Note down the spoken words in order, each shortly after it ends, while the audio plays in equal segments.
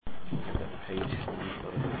page?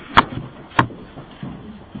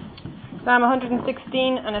 Psalm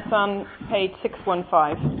 116, and it's on page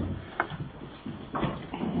 615.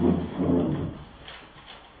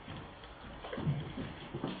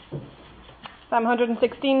 Psalm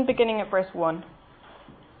 116, beginning at verse 1.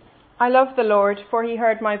 I love the Lord, for he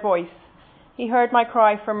heard my voice. He heard my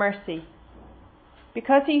cry for mercy.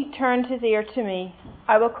 Because he turned his ear to me,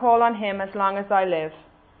 I will call on him as long as I live.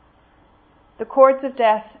 The cords of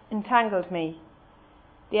death entangled me.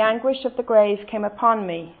 The anguish of the grave came upon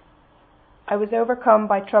me. I was overcome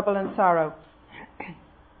by trouble and sorrow.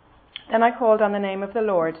 Then I called on the name of the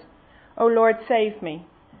Lord. O Lord, save me.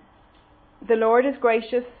 The Lord is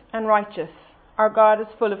gracious and righteous. Our God is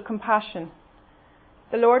full of compassion.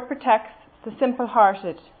 The Lord protects the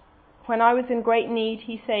simple-hearted. When I was in great need,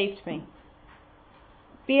 he saved me.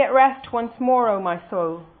 Be at rest once more, O my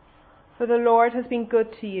soul, for the Lord has been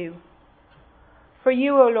good to you. For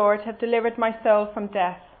you, O Lord, have delivered my soul from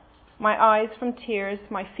death, my eyes from tears,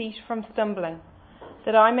 my feet from stumbling,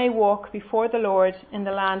 that I may walk before the Lord in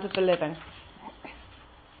the land of the living.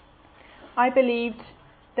 I believed,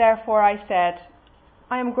 therefore I said,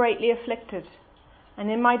 I am greatly afflicted. And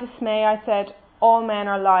in my dismay I said, all men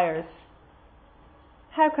are liars.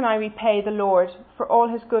 How can I repay the Lord for all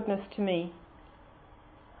his goodness to me?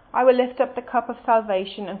 I will lift up the cup of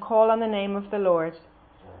salvation and call on the name of the Lord.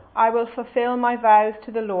 I will fulfill my vows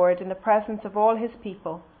to the Lord in the presence of all his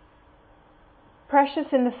people. Precious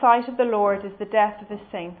in the sight of the Lord is the death of his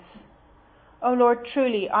saints. O Lord,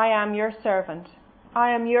 truly I am your servant. I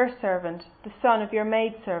am your servant, the son of your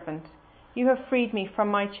maidservant. You have freed me from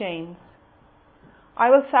my chains. I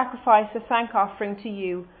will sacrifice a thank offering to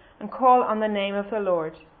you and call on the name of the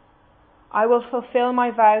Lord. I will fulfill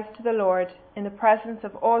my vows to the Lord in the presence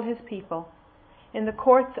of all his people, in the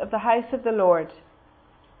courts of the house of the Lord,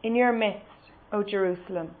 in your midst, O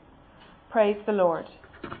Jerusalem. Praise the Lord.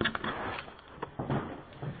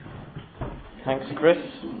 Thanks, Chris.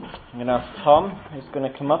 I'm going to ask Tom, who's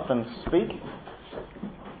going to come up and speak.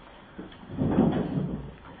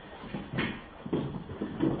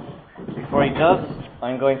 Before he does,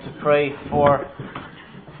 I'm going to pray for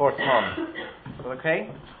Tom. Is that okay?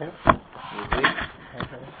 Yeah. You agree?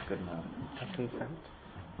 Okay. Good man. I consent.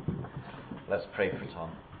 Let's pray for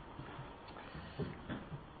Tom.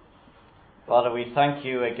 Father, we thank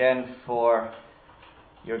you again for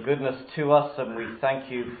your goodness to us, and we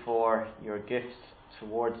thank you for your gifts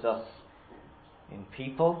towards us in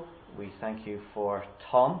people. We thank you for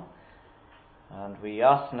Tom, and we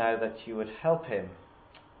ask now that you would help him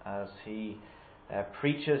as he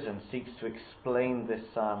preaches and seeks to explain this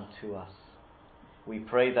psalm to us. We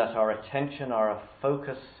pray that our attention, our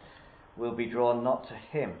focus will be drawn not to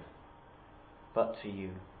him, but to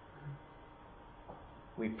you.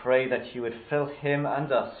 We pray that you would fill him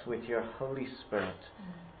and us with your Holy Spirit,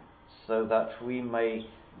 so that we may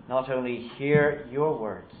not only hear your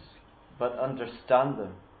words, but understand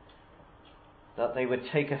them, that they would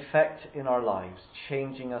take effect in our lives,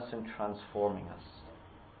 changing us and transforming us.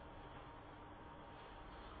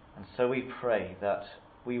 And so we pray that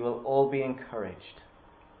we will all be encouraged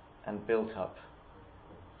and built up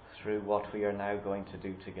through what we are now going to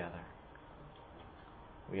do together.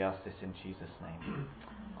 We ask this in Jesus' name.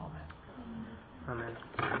 Amen. Amen.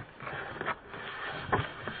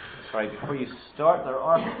 Sorry, before you start, there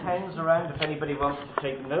are pens around if anybody wants to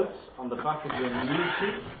take notes on the back of your news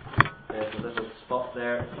sheet. There's a little spot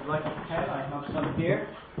there. If you'd like a pen, I have some here.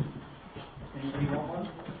 Anybody want one?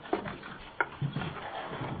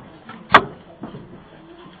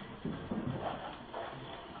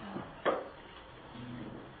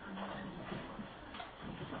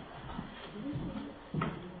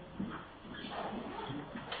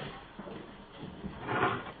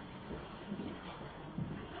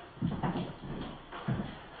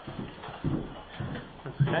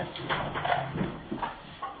 Okay.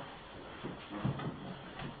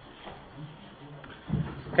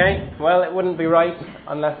 Okay, well, it wouldn't be right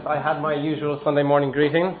unless I had my usual Sunday morning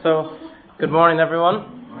greeting. So, good morning,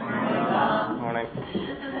 everyone. Morning.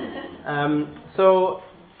 So,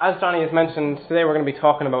 as Johnny has mentioned, today we're going to be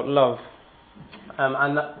talking about love.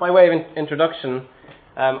 And by way of introduction,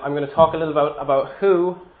 I'm going to talk a little about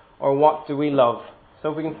who or what do we love.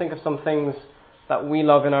 So if we can think of some things that we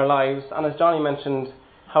love in our lives, and as Johnny mentioned,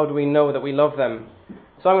 how do we know that we love them?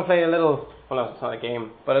 So I'm going to play a little, well, no, it's not a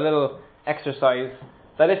game, but a little exercise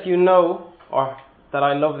that if you know or that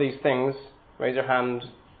I love these things, raise your hand,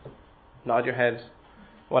 nod your head,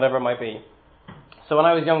 whatever it might be. So when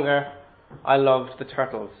I was younger, I loved the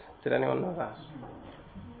Turtles. Did anyone know that?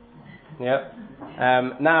 Yeah.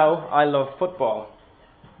 Now I love football.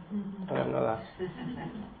 I don't know that.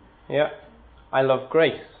 Yeah. I love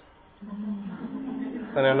grace.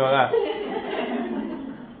 I don't know that.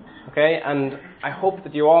 Okay, and I hope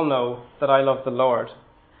that you all know that I love the Lord.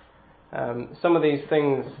 Some of these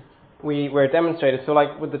things were demonstrated. So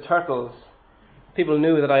like with the turtles, people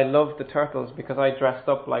knew that I loved the turtles because I dressed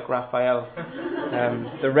up like Raphael.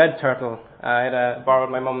 The red turtle, I had borrowed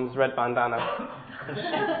my mum's red bandana.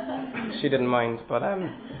 She didn't mind, but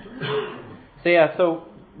so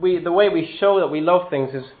the way we show that we love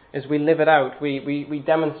things is we live it out. We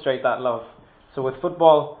demonstrate that love. So with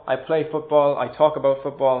football, I play football, I talk about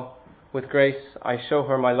football. With Grace, I show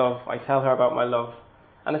her my love, I tell her about my love.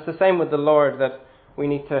 And it's the same with the Lord, that we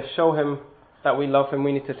need to show him that we love him,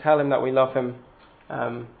 we need to tell him that we love him.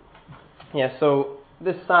 So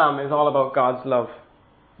this psalm is all about God's love.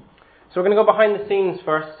 So we're going to go behind the scenes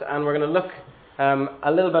first, and we're going to look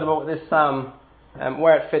a little bit about this psalm,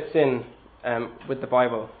 where it fits in with the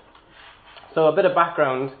Bible. So a bit of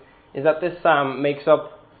background is that this psalm makes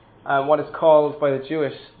up what is called by the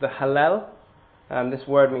Jewish the Hallel. This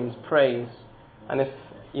word means praise, and if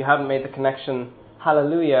you haven't made the connection,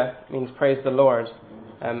 hallelujah means praise the Lord,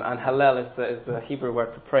 and Hallel is the Hebrew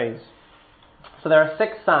word for praise. So there are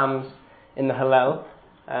 6 psalms in the Hallel,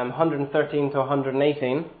 113 to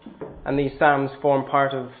 118, and these psalms form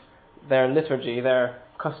part of their liturgy, their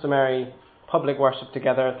customary public worship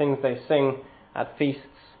together, things they sing at feasts.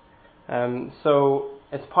 So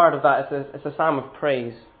it's part of that. It's a psalm of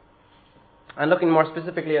praise. And looking more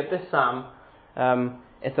specifically at this psalm,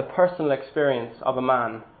 it's a personal experience of a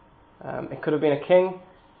man. It could have been a king,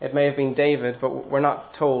 it may have been David, but we're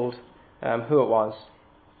not told who it was.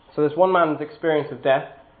 So there's one man's experience of death.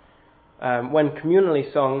 When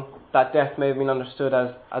communally sung, that death may have been understood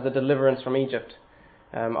as a deliverance from Egypt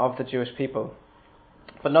of the Jewish people.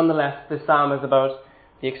 But nonetheless, this psalm is about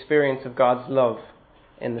the experience of God's love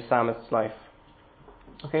in the psalmist's life.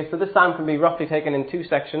 Okay, so this psalm can be roughly taken in 2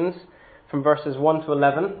 sections, from verses 1 to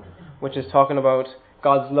 11, which is talking about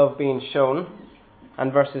God's love being shown,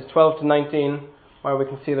 and verses 12 to 19, where we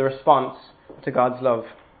can see the response to God's love.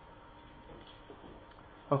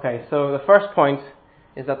 Okay, so the first point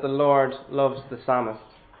is that the Lord loves the psalmist.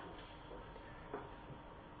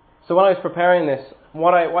 So when I was preparing this,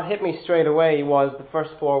 what hit me straight away was the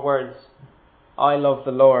first 4 words, I love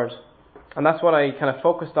the Lord. And that's what I kind of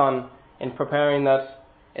focused on in preparing, that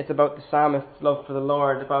it's about the psalmist's love for the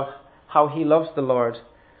Lord, about how he loves the Lord.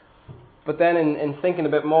 But then in thinking a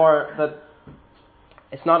bit more, that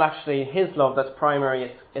it's not actually his love that's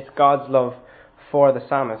primary, it's God's love for the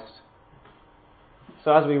psalmist.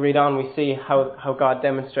 So as we read on, we see how God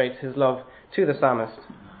demonstrates his love to the psalmist.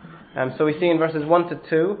 So we see in verses 1 to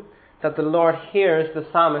 2 that the Lord hears the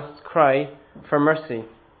psalmist's cry for mercy.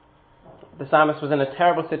 The psalmist was in a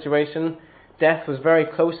terrible situation, death was very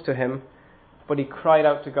close to him, but he cried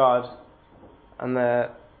out to God, and the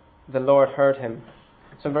Lord heard him.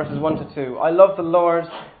 So in verses 1 to 2, I love the Lord,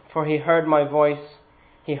 for he heard my voice,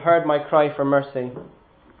 he heard my cry for mercy.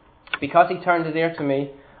 Because he turned his ear to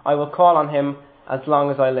me, I will call on him as long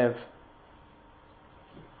as I live.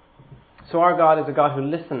 So our God is a God who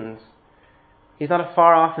listens. He's not a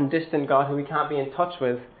far off and distant God who we can't be in touch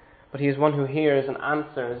with, but he is one who hears and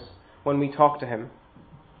answers when we talk to him.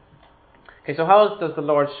 Okay, so how else does the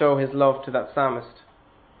Lord show his love to that psalmist?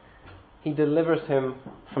 He delivers him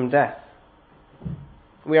from death.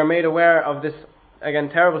 We are made aware of this, again,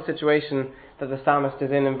 terrible situation that the psalmist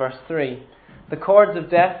is in verse 3. The cords of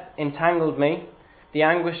death entangled me, the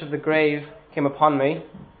anguish of the grave came upon me.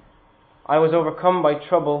 I was overcome by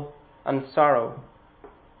trouble and sorrow.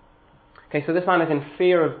 Okay, so this man is in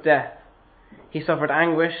fear of death. He suffered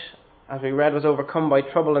anguish, as we read, was overcome by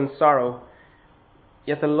trouble and sorrow.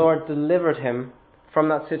 Yet the Lord delivered him from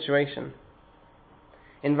that situation.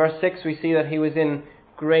 In verse 6 we see that he was in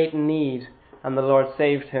great need and the Lord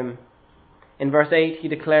saved him. In verse 8 he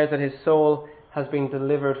declares that his soul has been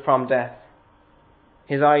delivered from death,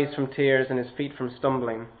 his eyes from tears and his feet from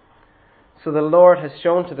stumbling. So the Lord has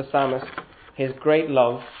shown to the psalmist his great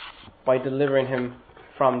love by delivering him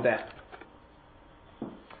from death.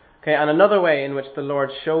 Okay, and another way in which the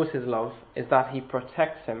Lord shows his love is that he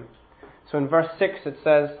protects him. So in verse 6 it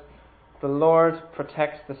says, the Lord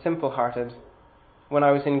protects the simple-hearted. When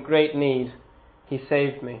I was in great need, he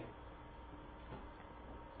saved me.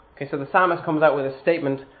 Okay, so the psalmist comes out with a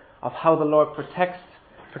statement of how the Lord protects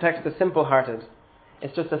the simple-hearted.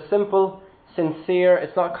 It's just a simple, sincere,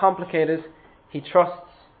 it's not complicated. He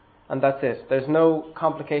trusts, and that's it. There's no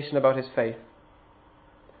complication about his faith.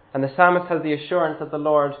 And the psalmist has the assurance that the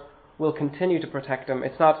Lord will continue to protect him.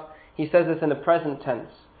 It's not, he says this in the present tense.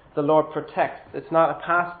 The Lord protects. It's not a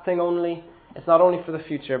past thing only. It's not only for the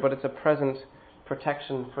future, but it's a present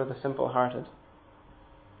protection for the simple-hearted.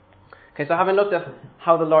 Okay, so having looked at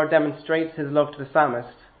how the Lord demonstrates his love to the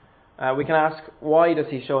psalmist, we can ask, why does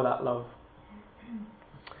he show that love?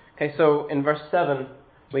 Okay, so in verse 7,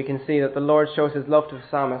 we can see that the Lord shows his love to the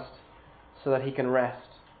psalmist so that he can rest.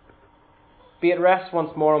 Be at rest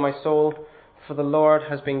once more, O my soul, for the Lord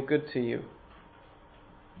has been good to you.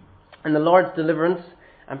 In the Lord's deliverance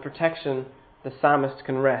and protection, the psalmist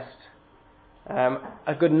can rest.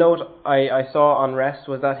 A good note I saw on rest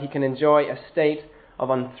was that he can enjoy a state of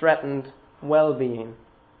unthreatened well-being,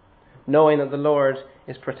 knowing that the Lord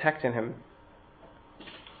is protecting him.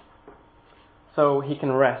 So he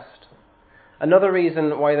can rest. Another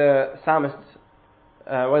reason why the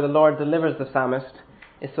Lord delivers the psalmist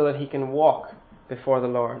is so that he can walk before the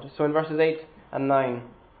Lord. So in verses 8 and 9,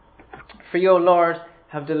 "For you, O Lord,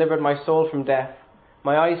 have delivered my soul from death,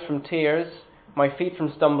 my eyes from tears, my feet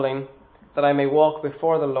from stumbling, that I may walk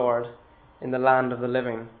before the Lord in the land of the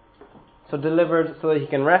living." So delivered so that he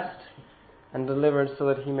can rest, and delivered so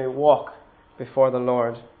that he may walk before the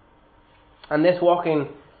Lord. And this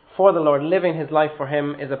walking for the Lord, living his life for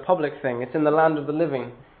him, is a public thing. It's in the land of the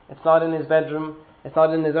living. It's not in his bedroom, it's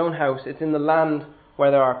not in his own house, it's in the land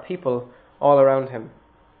where there are people all around him.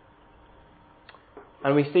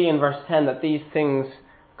 And we see in verse 10 that these things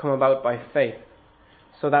come about by faith.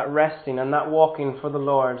 So that resting and that walking for the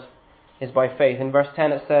Lord is by faith. In verse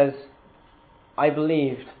 10 it says, "I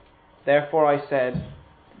believed, therefore I said,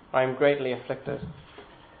 I am greatly afflicted."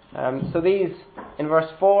 So these, in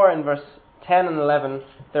verse 4 and verse 10 and 11,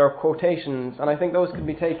 there are quotations, and I think those could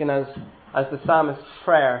be taken as the psalmist's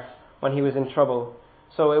prayer when he was in trouble.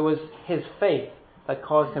 So it was his faith that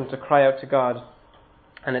caused him to cry out to God,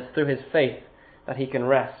 and it's through his faith that he can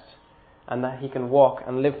rest and that he can walk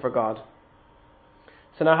and live for God.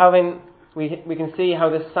 So now we can see how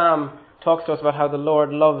this psalm talks to us about how the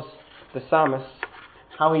Lord loves the psalmist,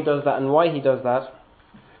 how he does that and why he does that.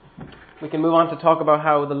 We can move on to talk about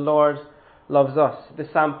how the Lord loves us.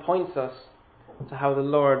 This psalm points us to how the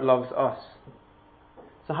Lord loves us.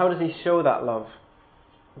 So how does he show that love?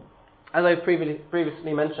 As I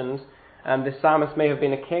previously mentioned, this psalmist may have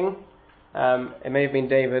been a king, it may have been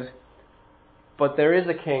David, but there is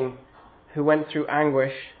a king who went through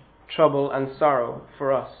anguish, trouble and sorrow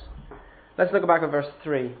for us. Let's look back at verse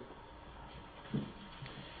 3.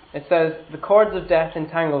 It says, "The cords of death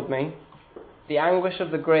entangled me, the anguish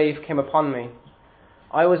of the grave came upon me.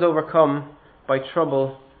 I was overcome by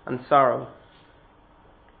trouble and sorrow."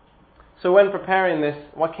 So when preparing this,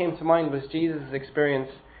 what came to mind was Jesus'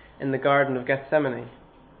 experience in the Garden of Gethsemane.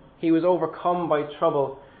 He was overcome by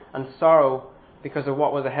trouble and sorrow because of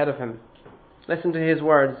what was ahead of him. Listen to his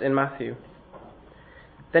words in Matthew.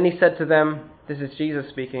 "Then he said to them," this is Jesus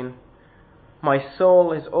speaking, "My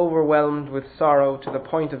soul is overwhelmed with sorrow to the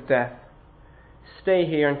point of death. Stay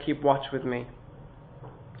here and keep watch with me."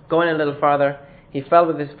 Going a little farther, he fell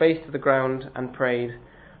with his face to the ground and prayed,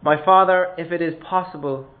 "My Father, if it is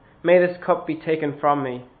possible, may this cup be taken from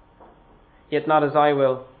me. Yet not as I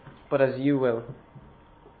will, but as you will."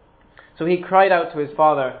 So he cried out to his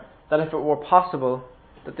Father that if it were possible,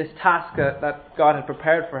 that this task that God had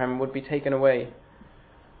prepared for him would be taken away.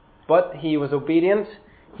 But he was obedient.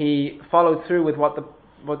 He followed through with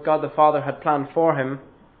what God the Father had planned for him.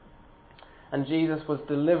 And Jesus was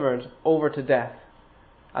delivered over to death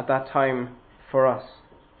at that time for us,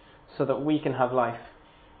 so that we can have life.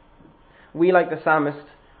 We, like the psalmist,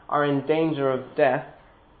 are in danger of death,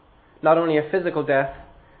 not only a physical death,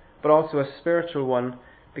 but also a spiritual one,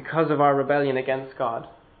 because of our rebellion against God.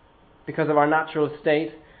 Because of our natural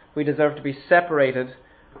state, we deserve to be separated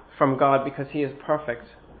from God because he is perfect.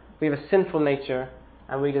 We have a sinful nature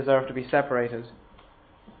and we deserve to be separated.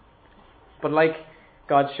 But like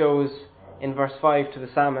God shows in verse 5 to the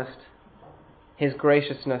psalmist, his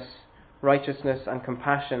graciousness, righteousness and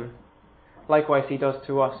compassion, likewise he does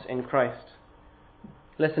to us in Christ.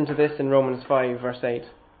 Listen to this in Romans 5 verse 8.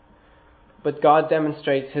 "But God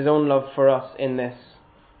demonstrates his own love for us in this: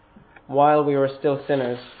 while we were still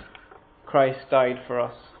sinners, Christ died for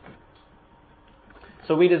us."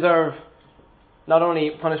 So we deserve not only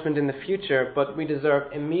punishment in the future, but we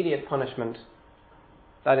deserve immediate punishment,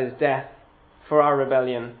 that is death, for our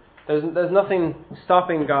rebellion. There's nothing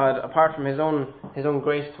stopping God apart from his own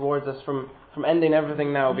grace towards us from ending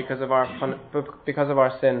everything now because of our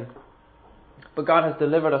sin. But God has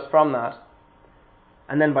delivered us from that.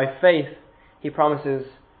 And then by faith, he promises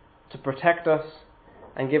to protect us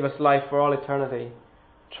and give us life for all eternity,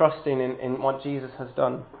 trusting in what Jesus has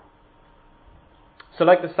done. So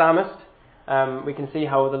like the psalmist, we can see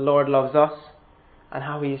how the Lord loves us and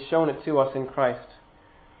how he's shown it to us in Christ.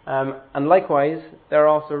 And likewise, there are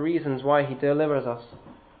also reasons why he delivers us.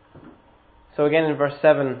 So again in verse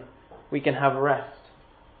 7, we can have rest.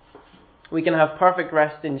 We can have perfect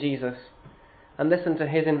rest in Jesus. And listen to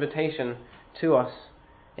his invitation to us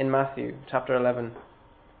in Matthew chapter 11.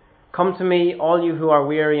 Come to me, all you who are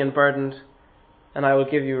weary and burdened, and I will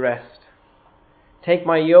give you rest. Take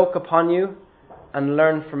my yoke upon you and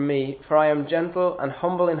learn from me, for I am gentle and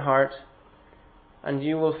humble in heart, and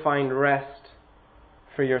you will find rest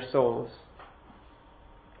for your souls.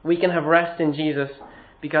 We can have rest in Jesus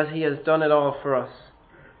because he has done it all for us.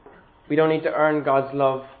 We don't need to earn God's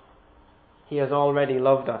love. He has already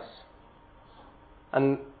loved us.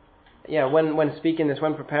 And when speaking this,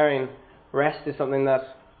 when preparing, rest is something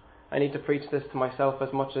that I need to preach this to myself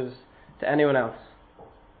as much as to anyone else.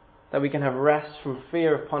 That we can have rest from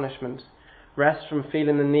fear of punishment, rest from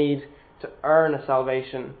feeling the need to earn a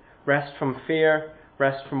salvation, rest from fear,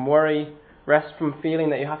 rest from worry, rest from feeling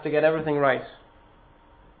that you have to get everything right.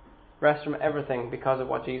 Rest from everything because of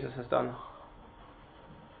what Jesus has done.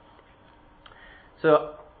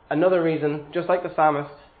 So another reason, just like the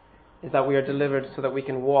psalmist, is that we are delivered so that we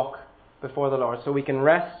can walk before the Lord. So we can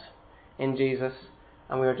rest in Jesus,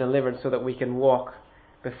 and we are delivered so that we can walk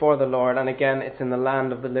before the Lord. And again, it's in the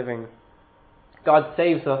land of the living. God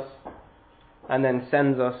saves us and then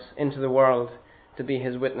sends us into the world to be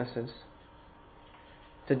his witnesses,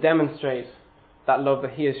 to demonstrate that love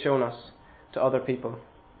that he has shown us to other people.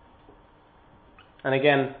 And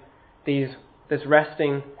again, this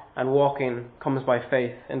resting and walking comes by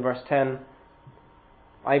faith. In verse 10,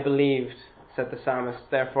 I believed, said the psalmist,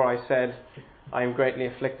 therefore I said, I am greatly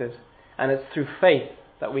afflicted. And it's through faith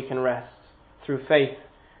that we can rest, through faith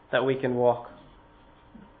that we can walk.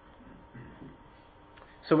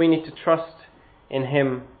 So we need to trust in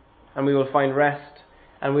him, and we will find rest,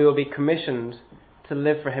 and we will be commissioned to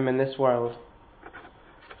live for him in this world.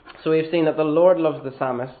 So we've seen that the Lord loves the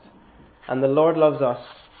psalmist, and the Lord loves us.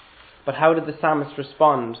 But how did the psalmist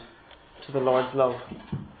respond to the Lord's love?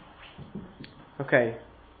 Okay,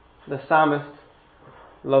 the psalmist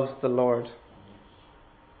loves the Lord.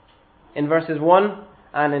 In verses 1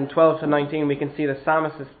 and in 12 to 19, we can see the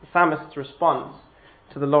psalmist's response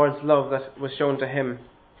to the Lord's love that was shown to him.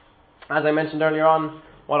 As I mentioned earlier on,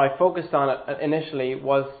 what I focused on initially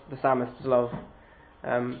was the psalmist's love.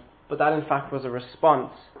 But that in fact was a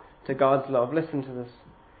response to God's love. Listen to this.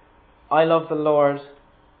 I love the Lord,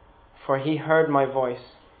 for he heard my voice.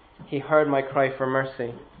 He heard my cry for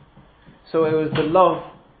mercy. So it was the love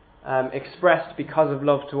expressed because of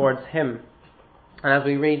love towards him. And as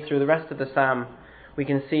we read through the rest of the psalm, we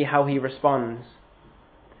can see how he responds.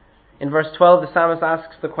 In verse 12, the psalmist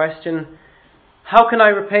asks the question, how can I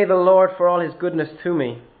repay the Lord for all his goodness to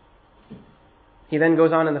me? He then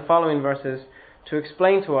goes on in the following verses to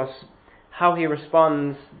explain to us how he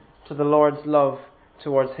responds to the Lord's love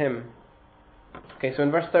towards him. Okay, so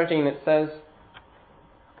in verse 13 it says,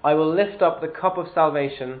 I will lift up the cup of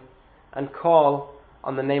salvation and call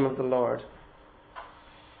on the name of the Lord.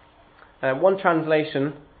 One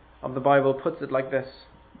translation of the Bible puts it like this,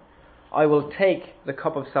 I will take the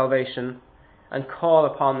cup of salvation and call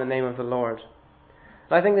upon the name of the Lord.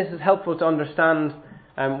 And I think this is helpful to understand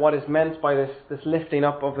what is meant by this lifting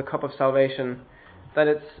up of the cup of salvation, that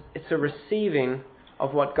it's a receiving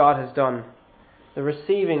of what God has done, the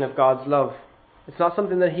receiving of God's love. It's not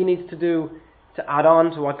something that he needs to do to add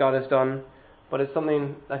on to what God has done, but it's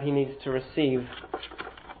something that he needs to receive,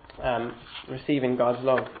 receiving God's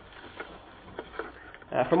love.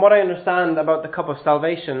 From what I understand about the cup of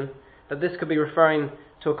salvation, that this could be referring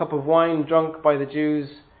to a cup of wine drunk by the Jews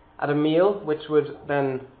at a meal, which would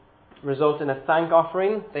then result in a thank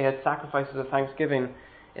offering. They had sacrifices of thanksgiving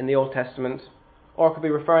in the Old Testament. Or it could be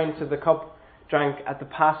referring to the cup drank at the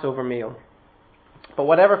Passover meal. But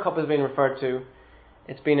whatever cup is being referred to,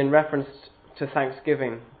 it's been in reference to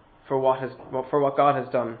thanksgiving for what God has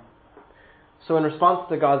done. So in response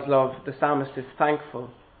to God's love, the psalmist is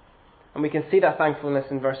thankful. And we can see that thankfulness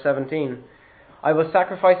in verse 17. I will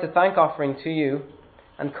sacrifice a thank offering to you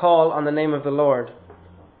and call on the name of the Lord.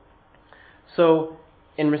 So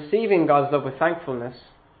in receiving God's love with thankfulness,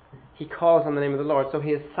 he calls on the name of the Lord. So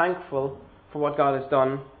he is thankful for what God has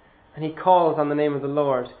done, and he calls on the name of the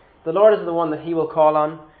Lord. The Lord is the one that he will call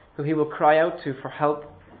on, who he will cry out to for help.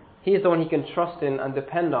 He is the one he can trust in and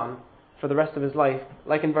depend on for the rest of his life.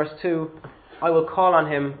 Like in verse 2, I will call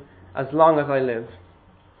on him as long as I live.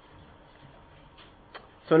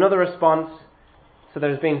 So another response, so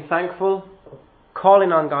there's being thankful,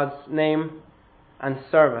 calling on God's name, and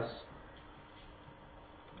service.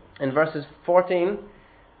 In verses 14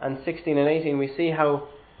 and 16 and 18, we see how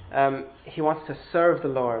he wants to serve the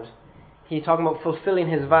Lord. He's talking about fulfilling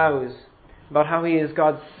his vows, about how he is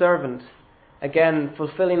God's servant. Again,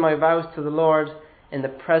 fulfilling my vows to the Lord in the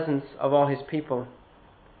presence of all his people.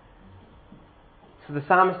 So the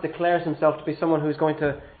psalmist declares himself to be someone who's going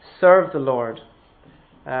to serve the Lord.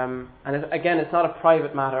 Again, it's not a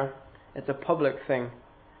private matter, it's a public thing,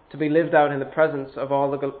 to be lived out in the presence of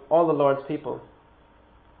all the Lord's people.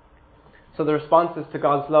 So the response is to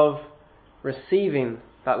God's love, receiving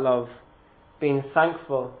that love, being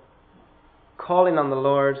thankful, calling on the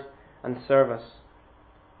Lord, and service.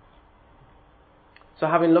 So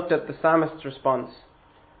having looked at the psalmist's response,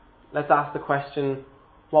 let's ask the question,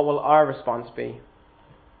 what will our response be?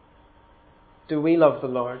 Do we love the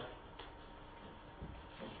Lord?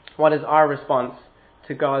 What is our response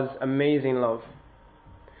to God's amazing love?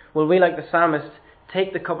 Will we, like the psalmist,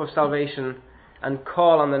 take the cup of salvation and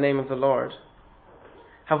call on the name of the Lord?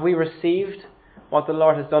 Have we received what the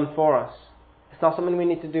Lord has done for us? It's not something we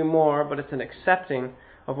need to do more, but it's an accepting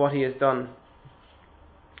of what he has done.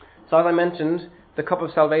 So as I mentioned, the cup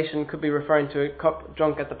of salvation could be referring to a cup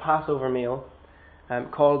drunk at the Passover meal,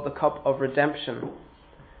 called the cup of redemption.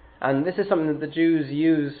 And this is something that the Jews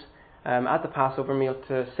use at the Passover meal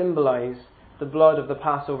to symbolize the blood of the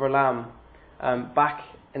Passover lamb back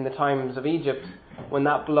in the times of Egypt, when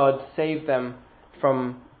that blood saved them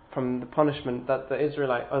from the punishment that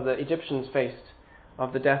the Egyptians faced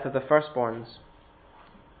of the death of the firstborns.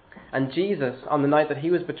 And Jesus, on the night that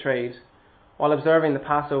he was betrayed, while observing the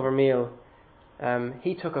Passover meal,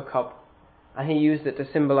 he took a cup and he used it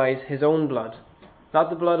to symbolize his own blood. Not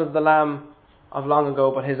the blood of the lamb of long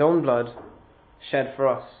ago, but his own blood shed for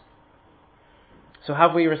us. So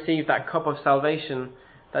have we received that cup of salvation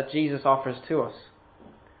that Jesus offers to us?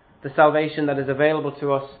 The salvation that is available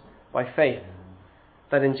to us by faith.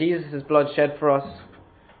 That in Jesus' blood shed for us,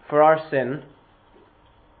 for our sin,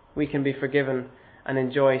 we can be forgiven and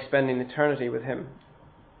enjoy spending eternity with him.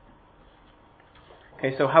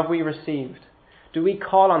 Okay, so have we received? Do we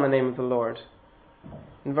call on the name of the Lord?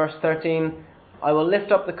 In verse 13, I will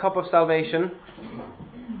lift up the cup of salvation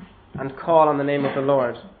and call on the name of the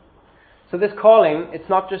Lord. So this calling, it's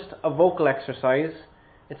not just a vocal exercise,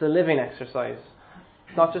 it's a living exercise.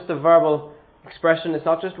 It's not just a verbal expression, it's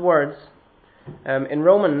not just words. In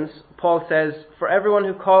Romans, Paul says, for everyone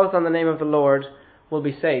who calls on the name of the Lord will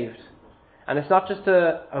be saved. And it's not just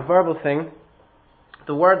a verbal thing.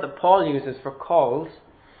 The word that Paul uses for calls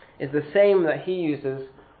is the same that he uses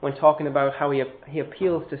when talking about how he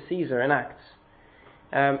appeals to Caesar in Acts.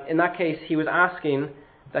 In that case, he was asking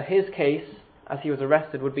that his case, as he was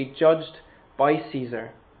arrested, would be judged by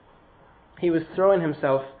Caesar. He was throwing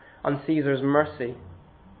himself on Caesar's mercy.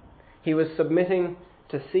 He was submitting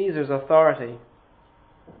to Caesar's authority.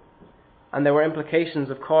 And there were implications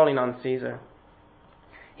of calling on Caesar.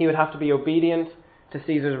 He would have to be obedient to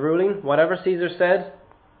Caesar's ruling. Whatever Caesar said,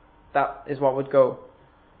 that is what would go.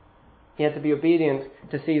 He had to be obedient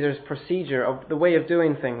to Caesar's procedure of the way of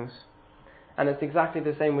doing things. And it's exactly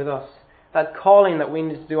the same with us. That calling that we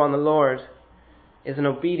need to do on the Lord is an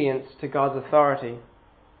obedience to God's authority.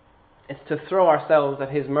 It's to throw ourselves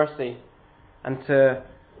at his mercy and to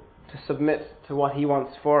submit to what he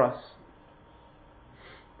wants for us.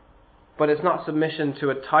 But it's not submission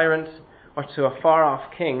to a tyrant or to a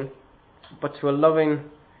far-off king, but to a loving,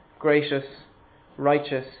 gracious,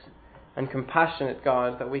 righteous, and compassionate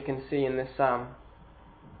God that we can see in this psalm.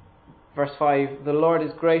 Verse 5, the Lord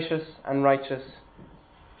is gracious and righteous.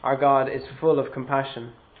 Our God is full of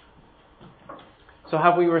compassion. So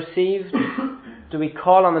have we received? Do we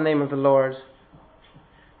call on the name of the Lord?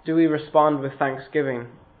 Do we respond with thanksgiving?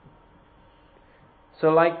 So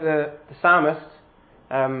like the psalmist,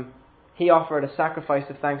 he offered a sacrifice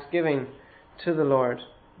of thanksgiving to the Lord.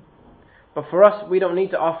 But for us, we don't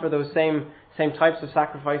need to offer those same types of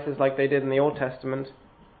sacrifices like they did in the Old Testament.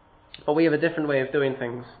 But we have a different way of doing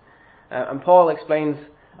things. And Paul explains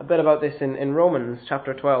a bit about this in Romans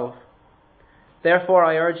chapter 12. Therefore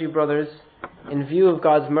I urge you, brothers, in view of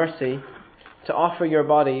God's mercy, to offer your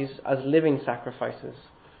bodies as living sacrifices,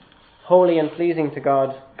 holy and pleasing to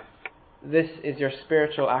God. This is your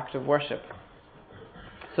spiritual act of worship.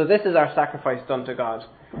 So this is our sacrifice done to God.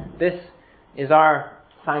 This is our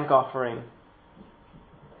thank offering.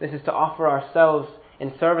 This is to offer ourselves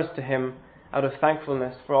in service to him out of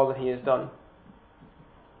thankfulness for all that he has done.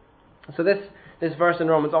 So this verse in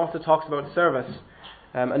Romans also talks about service.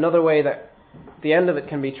 Another way that the end of it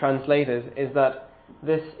can be translated is that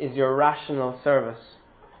this is your rational service.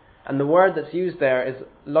 And the word that's used there is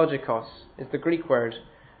logikos, is the Greek word,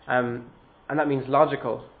 and that means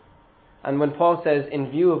logical. And when Paul says,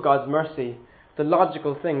 in view of God's mercy, the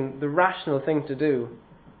logical thing, the rational thing to do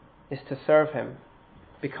is to serve him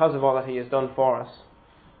because of all that he has done for us.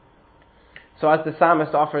 So as the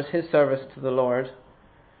psalmist offers his service to the Lord,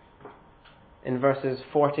 in verses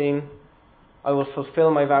 14, I will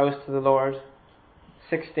fulfill my vows to the Lord.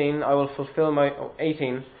 18, I will fulfill my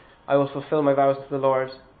vows to the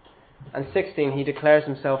Lord. And 16, he declares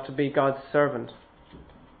himself to be God's servant.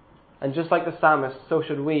 And just like the psalmist, so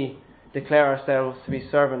should we declare ourselves to be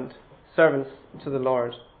servants to the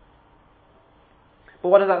Lord. But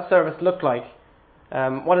what does that service look like?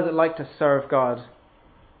 What is it like to serve God?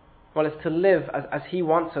 Well, it's to live as he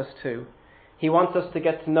wants us to. He wants us to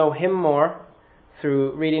get to know him more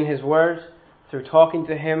through reading his word, through talking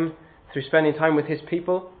to him, through spending time with his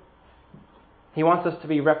people. He wants us to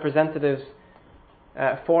be representatives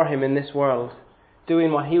for him in this world,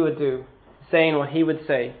 doing what he would do, saying what he would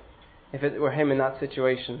say if it were him in that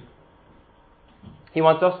situation. He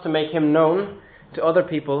wants us to make him known to other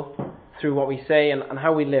people through what we say and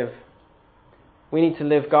how we live. We need to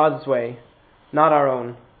live God's way, not our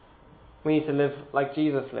own. We need to live like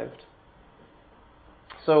Jesus lived.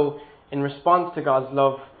 So, in response to God's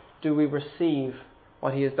love, do we receive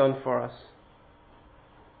what he has done for us?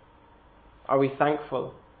 Are we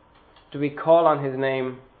thankful? Do we call on his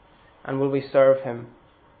name, and will we serve him?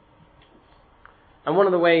 And one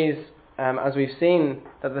of the ways, as we've seen,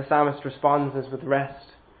 that the psalmist responds is with rest.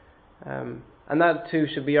 And that too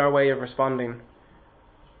should be our way of responding.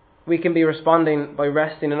 We can be responding by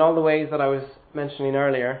resting in all the ways that I was mentioning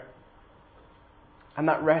earlier. And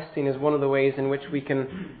that resting is one of the ways in which we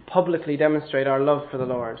can publicly demonstrate our love for the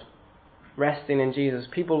Lord. Resting in Jesus.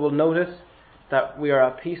 People will notice that we are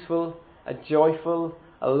a peaceful, a joyful,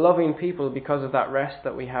 a loving people because of that rest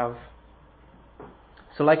that we have.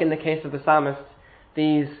 So like in the case of the psalmist,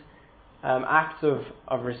 these acts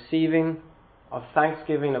of receiving, of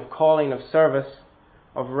thanksgiving, of calling, of service,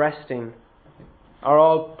 of resting, are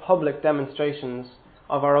all public demonstrations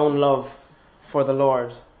of our own love for the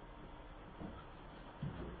Lord.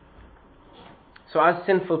 So as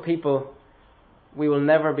sinful people, we will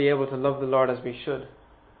never be able to love the Lord as we should.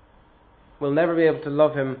 We'll never be able to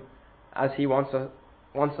love him as he wants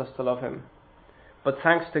us to love him. But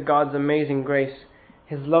thanks to God's amazing grace,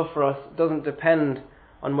 his love for us doesn't depend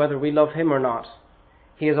on whether we love him or not.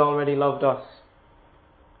 He has already loved us.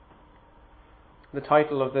 The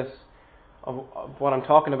title of what I'm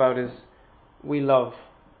talking about is We Love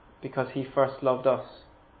Because He First Loved Us.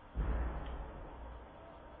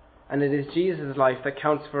 And it is Jesus' life that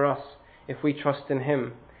counts for us if we trust in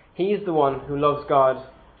him. He is the one who loves God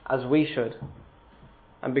as we should.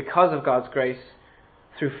 And because of God's grace,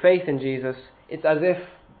 through faith in Jesus, it's as if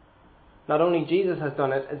not only Jesus has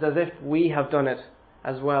done it, it's as if we have done it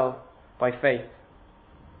as well by faith.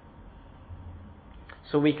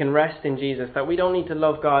 So we can rest in Jesus, that we don't need to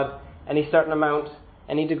love God any certain amount,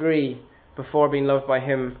 any degree, before being loved by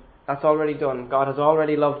him. That's already done. God has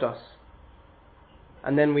already loved us.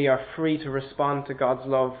 And then we are free to respond to God's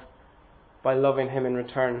love by loving him in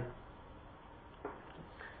return.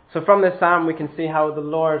 So from this psalm we can see how the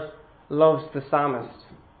Lord loves the psalmist.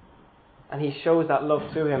 And he shows that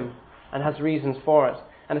love to him and has reasons for it.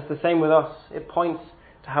 And it's the same with us. It points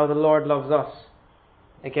to how the Lord loves us.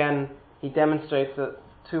 Again, he demonstrates it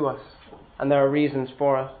to us, and there are reasons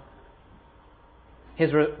for it.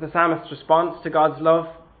 The psalmist's response to God's love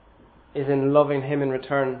is in loving him in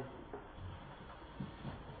return.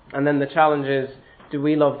 And then the challenge is, do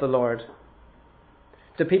we love the Lord?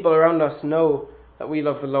 Do people around us know that we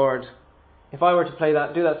love the Lord? If I were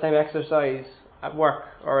to do that same exercise at work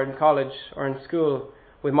or in college or in school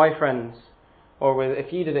with my friends, or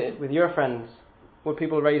if you did it with your friends, would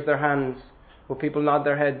people raise their hands? Would people nod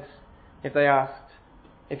their heads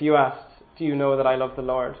if you asked, do you know that I love the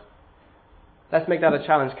Lord? Let's make that a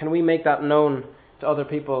challenge. Can we make that known to other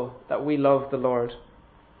people that we love the Lord?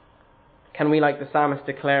 Can we, like the psalmist,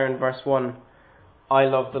 declare in verse 1, I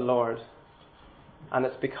love the Lord, and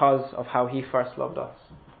it's because of how he first loved us?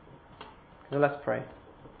 Now let's pray.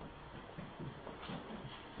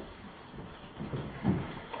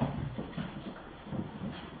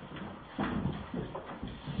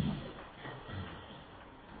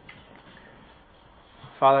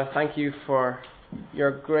 Father, thank you for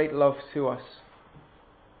your great love to us.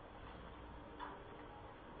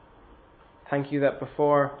 Thank you that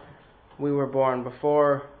before we were born,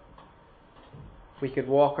 before we could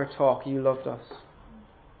walk or talk, you loved us.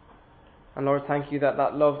 And Lord, thank you that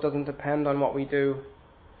that love doesn't depend on what we do.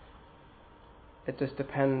 It just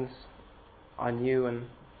depends on you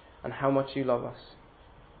and how much you love us.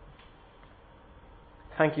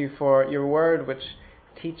 Thank you for your word, which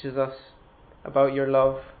teaches us about your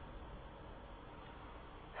love.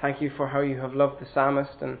 Thank you for how you have loved the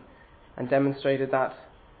psalmist and demonstrated that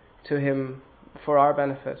to him for our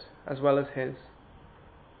benefit as well as his.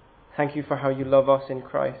 Thank you for how you love us in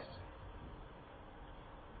Christ.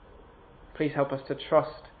 Please help us to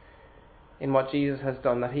trust in what Jesus has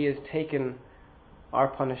done, that he has taken our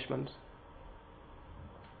punishment,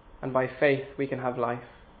 and by faith we can have life.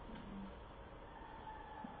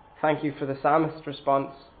 Thank you for the psalmist's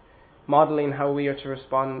response, modelling how we are to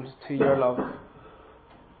respond to your love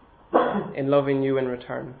in loving you in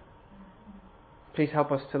return. Please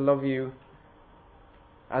help us to love you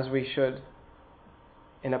as we should,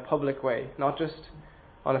 in a public way, not just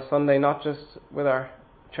on a Sunday, not just with our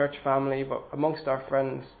church family, but amongst our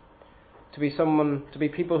friends, to be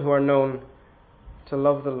people who are known to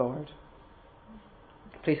love the Lord.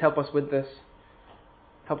 Please help us with this.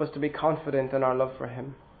 Help us to be confident in our love for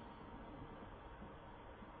him.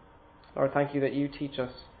 Lord, thank you that you teach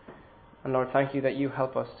us, and Lord, thank you that you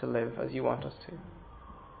help us to live as you want us to.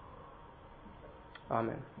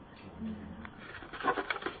 Amen.